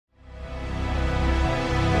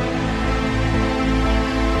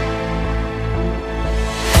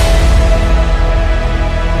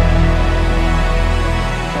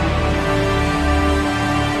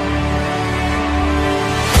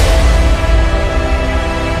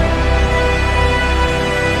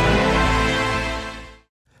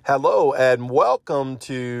Hello and welcome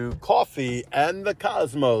to Coffee and the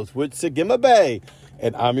Cosmos with Sagima Bay.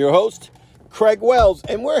 And I'm your host, Craig Wells.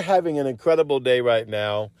 And we're having an incredible day right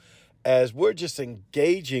now as we're just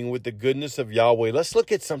engaging with the goodness of Yahweh. Let's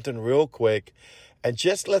look at something real quick and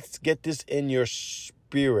just let's get this in your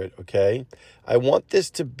spirit, okay? I want this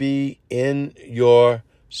to be in your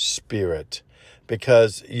spirit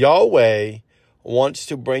because Yahweh wants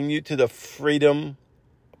to bring you to the freedom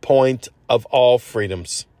point of all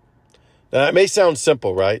freedoms. Now, it may sound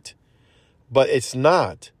simple, right? But it's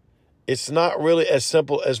not. It's not really as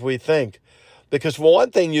simple as we think. Because for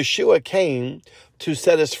one thing, Yeshua came to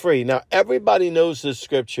set us free. Now, everybody knows this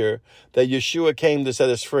scripture that Yeshua came to set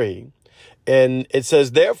us free. And it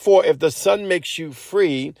says, therefore, if the Son makes you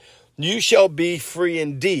free, you shall be free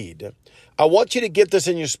indeed. I want you to get this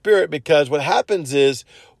in your spirit because what happens is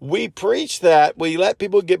we preach that, we let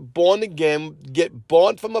people get born again, get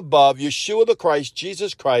born from above. Yeshua the Christ,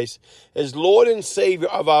 Jesus Christ, is Lord and Savior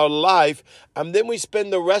of our life. And then we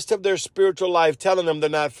spend the rest of their spiritual life telling them they're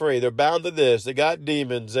not free. They're bound to this. They got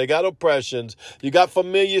demons. They got oppressions. You got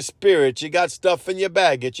familiar spirits. You got stuff in your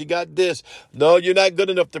baggage. You got this. No, you're not good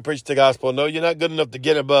enough to preach the gospel. No, you're not good enough to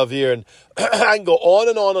get above here. And I can go on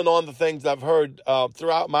and on and on the things I've heard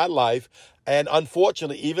throughout my life. And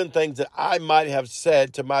unfortunately, even things that I might have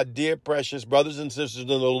said to my dear, precious brothers and sisters in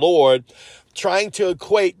the Lord, trying to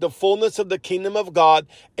equate the fullness of the kingdom of God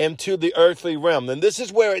into the earthly realm. And this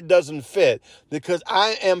is where it doesn't fit because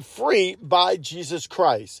I am free by Jesus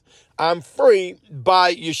Christ. I'm free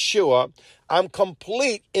by Yeshua. I'm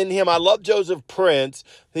complete in him. I love Joseph Prince.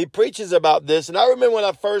 He preaches about this. And I remember when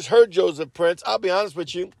I first heard Joseph Prince, I'll be honest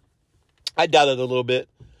with you, I doubted a little bit.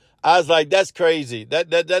 I was like, that's crazy.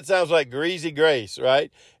 That sounds like greasy grace,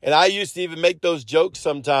 right? And I used to even make those jokes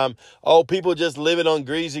sometime. Oh, people just living on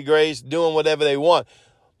greasy grace, doing whatever they want.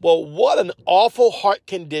 Well, what an awful heart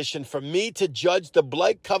condition for me to judge the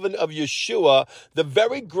blood covenant of Yeshua, the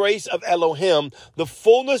very grace of Elohim, the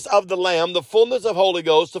fullness of the Lamb, the fullness of Holy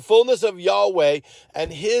Ghost, the fullness of Yahweh,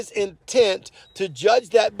 and his intent to judge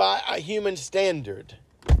that by a human standard.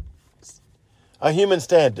 A human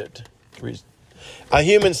standard. A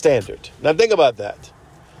human standard. Now think about that.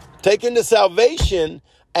 Taking the salvation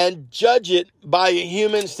and judge it by a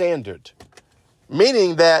human standard.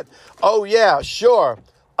 Meaning that, oh yeah, sure,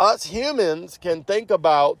 us humans can think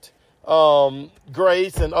about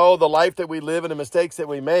grace and the life that we live and the mistakes that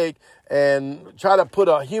we make and try to put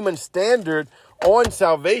a human standard on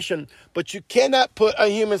salvation, but you cannot put a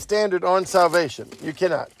human standard on salvation. You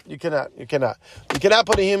cannot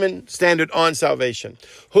put a human standard on salvation.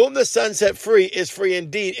 Whom the Son set free is free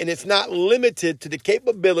indeed, and it's not limited to the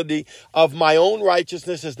capability of my own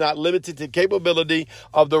righteousness. It's not limited to the capability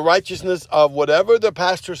of the righteousness of whatever the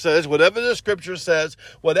pastor says, whatever the scripture says,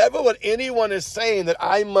 whatever what anyone is saying that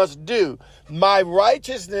I must do. My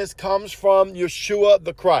righteousness comes from Yeshua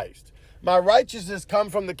the Christ. My righteousness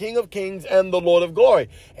comes from the King of Kings and the Lord of Glory.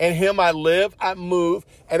 In him I live, I move,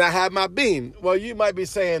 and I have my being. Well, you might be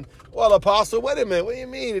saying, well, Apostle, wait a minute. What do you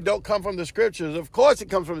mean it don't come from the scriptures? Of course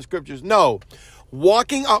it comes from the scriptures. No.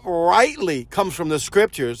 Walking uprightly comes from the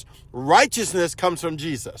scriptures. Righteousness comes from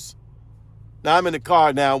Jesus. Now, I'm in the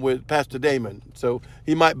car now with Pastor Damon, so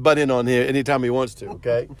he might butt in on here anytime he wants to,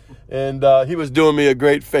 okay? And he was doing me a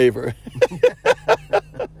great favor.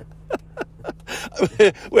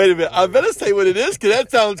 Wait a minute. I better say what it is because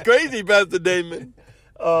that sounds crazy, Pastor Damon.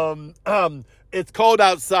 It's cold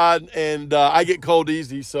outside and I get cold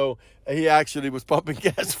easy. So he actually was pumping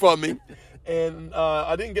gas for me. And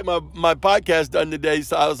I didn't get my podcast done today.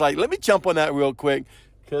 So I was like, let me jump on that real quick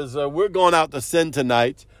because we're going out to sin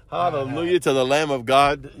tonight. Hallelujah to the Lamb of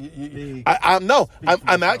God.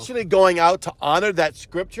 I'm actually going out to honor that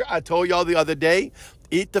scripture. I told y'all the other day,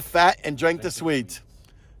 eat the fat and drink the sweet.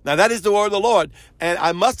 Now, that is the word of the Lord. And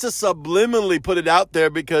I must have subliminally put it out there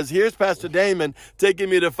because here's Pastor Damon taking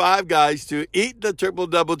me to Five Guys to eat the triple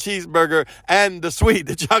double cheeseburger and the sweet,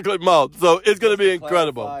 the chocolate malt. So it's going to be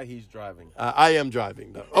incredible. He's driving. I am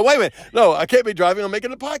driving. No. Oh, wait a minute. No, I can't be driving. I'm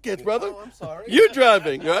making a podcast, brother. Oh, I'm sorry. You're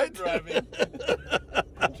driving, right? I'm driving.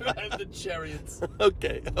 Drive the chariots.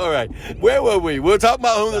 Okay. All right. Where were we? We're talking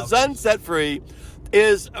about whom the Son set free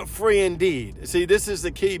is free indeed. See, this is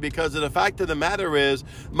the key because of the fact of the matter is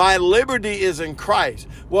my liberty is in Christ.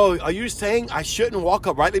 Well, are you saying I shouldn't walk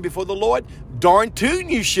uprightly before the Lord? Darn tootin'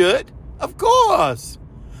 you should. Of course.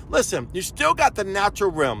 Listen, you still got the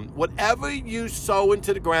natural realm. Whatever you sow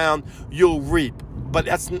into the ground, you'll reap. But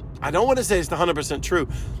I don't want to say it's 100% true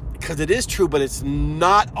because it is true, but it's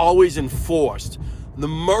not always enforced. the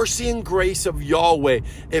mercy and grace of Yahweh.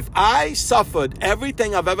 If I suffered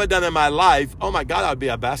everything I've ever done in my life, oh my God, I'd be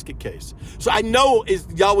a basket case. So I know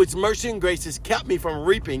Yahweh's mercy and grace has kept me from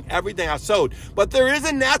reaping everything I sowed. But there is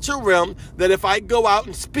a natural realm that if I go out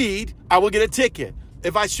and speed, I will get a ticket.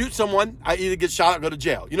 If I shoot someone, I either get shot or go to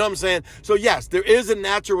jail. You know what I'm saying? So yes, there is a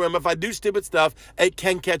natural realm. If I do stupid stuff, it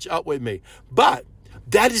can catch up with me. But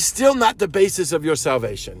that is still not the basis of your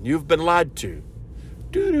salvation. You've been lied to.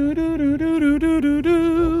 To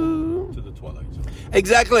the Twilight Zone.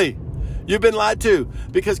 Exactly. You've been lied to.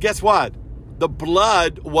 Because guess what? The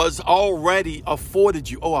blood was already afforded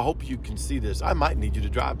you. Oh, I hope you can see this. I might need you to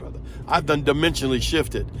drive, brother. I've done dimensionally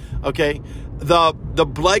shifted. Okay? The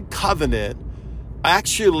blood covenant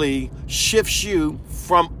actually shifts you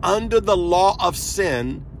from under the law of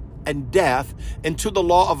sin and death into the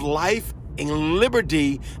law of life and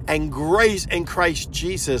liberty and grace in Christ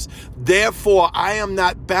Jesus. Therefore, I am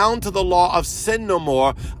not bound to the law of sin no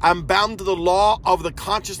more. I'm bound to the law of the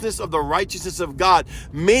consciousness of the righteousness of God,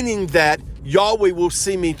 meaning that Yahweh will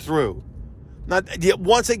see me through. Now,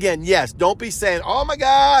 once again, yes, don't be saying, oh my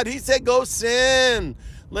God, he said go sin.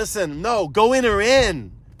 Listen, no, go enter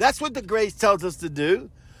in. That's what the grace tells us to do.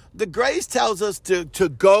 The grace tells us to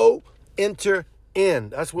go enter in.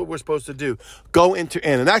 That's what we're supposed to do. Go enter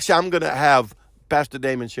in. And actually, I'm going to have Pastor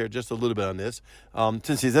Damon share just a little bit on this,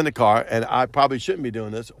 since he's in the car, and I probably shouldn't be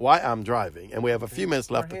doing this while I'm driving. And we have a few minutes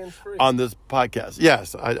left on this podcast.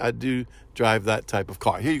 Yes, I do drive that type of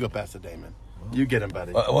car. Here you go, Pastor Damon. You get him,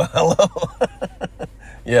 buddy. Well, hello.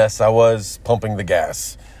 Yes, I was pumping the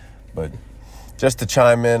gas, but just to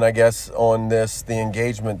chime in, I guess, on this, the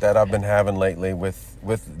engagement that I've been having lately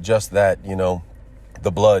with just that,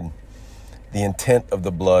 the blood, the intent of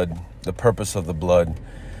the blood, the purpose of the blood.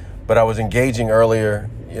 But I was engaging earlier,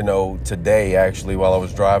 today, actually, while I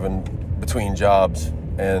was driving between jobs.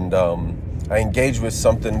 And I engaged with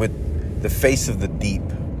something with the face of the deep.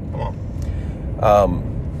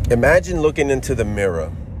 Imagine looking into the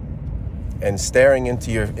mirror and staring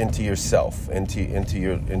into yourself, into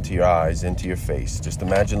your eyes, into your face. Just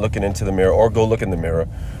imagine looking into the mirror, or go look in the mirror.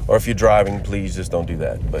 Or if you're driving, please just don't do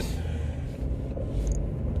that. But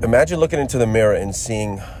imagine looking into the mirror and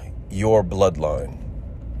seeing your bloodline.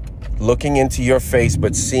 Looking into your face,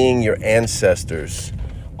 but seeing your ancestors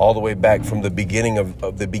all the way back from the beginning of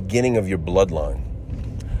your bloodline.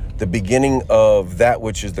 The beginning of that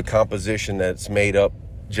which is the composition that's made up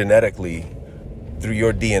genetically through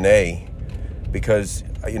your DNA. Because,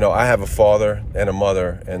 I have a father and a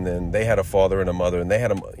mother, and then they had a father and a mother, and they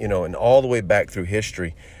had and all the way back through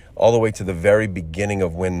history, all the way to the very beginning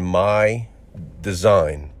of when my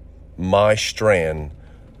design, my strand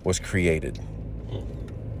was created.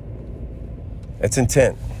 It's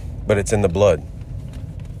intent, but it's in the blood.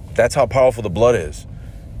 That's how powerful the blood is.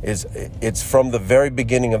 It's from the very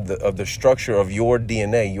beginning of the structure of your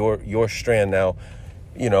DNA, your strand. Now,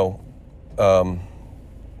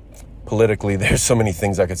 politically, there's so many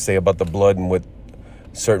things I could say about the blood and what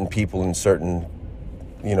certain people and certain,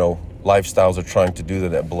 lifestyles are trying to do to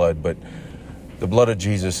that blood. But the blood of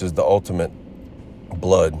Jesus is the ultimate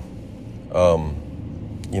blood.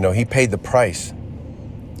 He paid the price.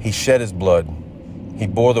 He shed his blood. He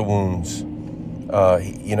bore the wounds.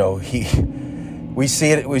 We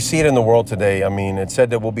see it in the world today. I mean, it said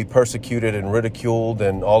that we'll be persecuted and ridiculed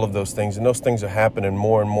and all of those things. And those things are happening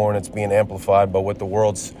more and more, and it's being amplified by what the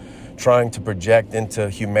world's trying to project into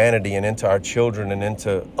humanity and into our children and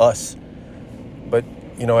into us. But,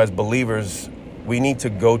 as believers, we need to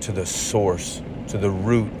go to the source, to the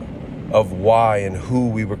root of why and who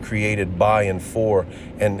we were created by and for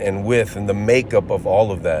and with, and the makeup of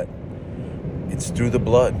all of that. It's through the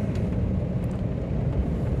blood.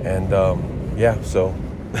 And, so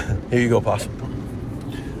here you go, Apostle.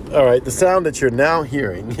 All right, the sound that you're now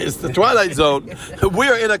hearing is the Twilight Zone. We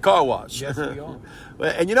are in a car wash. Yes, we are.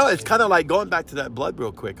 And it's kind of like going back to that blood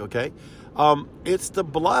real quick, okay? It's the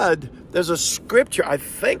blood. There's a scripture. I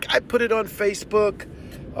think I put it on Facebook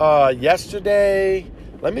yesterday.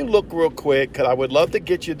 Let me look real quick, because I would love to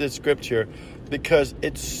get you this scripture, because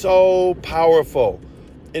it's so powerful.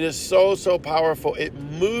 It is so, so powerful. It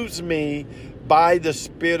moves me by the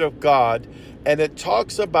Spirit of God, and it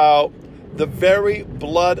talks about the very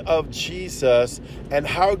blood of Jesus and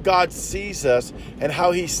how God sees us and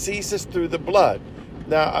how he sees us through the blood.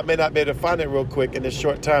 Now, I may not be able to find it real quick in this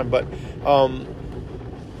short time, but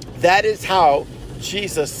that is how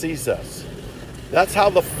Jesus sees us. That's how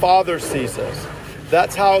the Father sees us.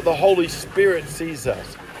 That's how the Holy Spirit sees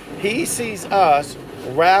us. He sees us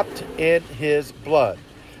wrapped in his blood.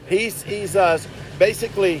 He sees us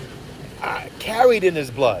basically carried in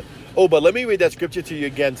his blood. Oh, but let me read that scripture to you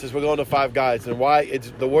again, since we're going to Five Guys and why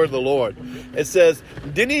it's the word of the Lord. It says,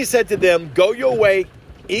 then he said to them, go your way,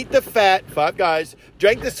 eat the fat, Five Guys,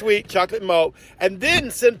 drink the sweet, chocolate malt, and then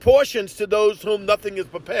send portions to those whom nothing is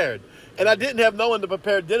prepared. And I didn't have no one to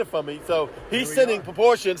prepare dinner for me, so he's sending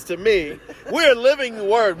proportions to me. We're living the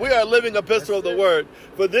word. We are living epistle of the word.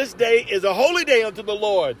 For this day is a holy day unto the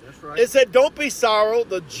Lord. That's right. It said, don't be sorrow.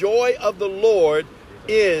 The joy of the Lord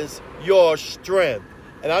is your strength.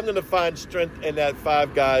 And I'm going to find strength in that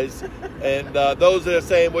Five Guys. And those that are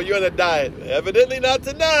saying, well, you're on a diet. Evidently not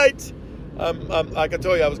tonight. Like I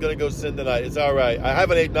told you, I was going to go sin tonight. It's all right. I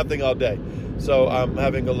haven't ate nothing all day. So I'm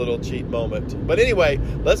having a little cheat moment. But anyway,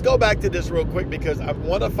 let's go back to this real quick, because I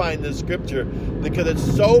want to find this scripture because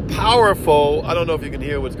it's so powerful. I don't know if you can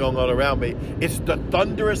hear what's going on around me. It's the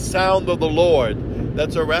thunderous sound of the Lord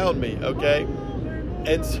that's around me, okay?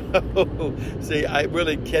 And so, see, I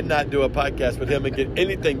really cannot do a podcast with him and get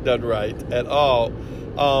anything done right at all.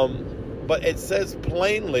 But it says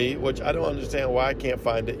plainly, which I don't understand why I can't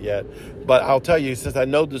find it yet, but I'll tell you, since I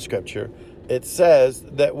know the scripture, it says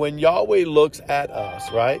that when Yahweh looks at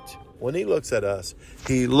us, right? When he looks at us,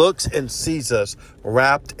 he looks and sees us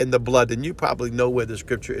wrapped in the blood. And you probably know where the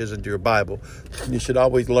scripture is in your Bible. You should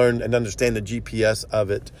always learn and understand the GPS of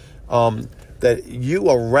it. That you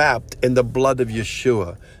are wrapped in the blood of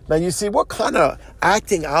Yeshua. Now, you see, we're kind of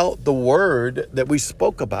acting out the word that we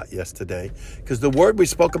spoke about yesterday, because the word we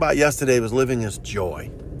spoke about yesterday was living as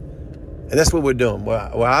joy. And that's what we're doing. We're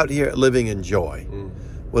out here living in joy.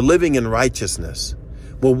 We're living in righteousness.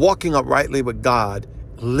 We're walking uprightly with God,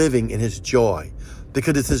 living in his joy,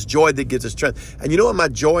 because it's his joy that gives us strength. And you know what my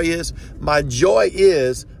joy is? My joy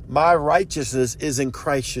is my righteousness is in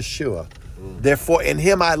Christ Yeshua. Therefore, in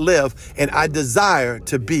him I live, and I desire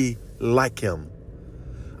to be like him.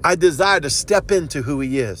 I desire to step into who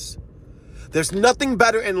he is. There's nothing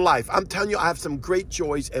better in life. I'm telling you, I have some great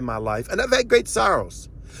joys in my life, and I've had great sorrows.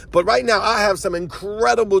 But right now, I have some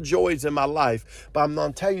incredible joys in my life. But I'm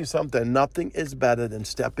going to tell you something. Nothing is better than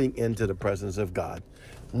stepping into the presence of God.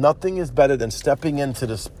 Nothing is better than stepping into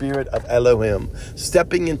the spirit of Elohim,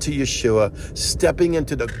 stepping into Yeshua, stepping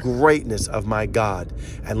into the greatness of my God,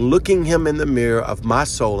 and looking him in the mirror of my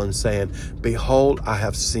soul and saying, behold, I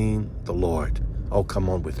have seen the Lord. Oh, come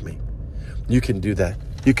on with me. You can do that.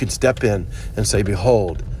 You can step in and say,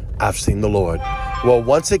 behold, I've seen the Lord. Well,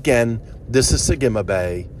 once again, this is Sagima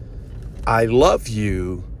Bay. I love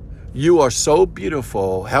you. You are so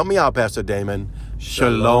beautiful. Help me out, Pastor Damon.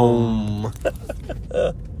 Shalom.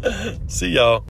 See y'all.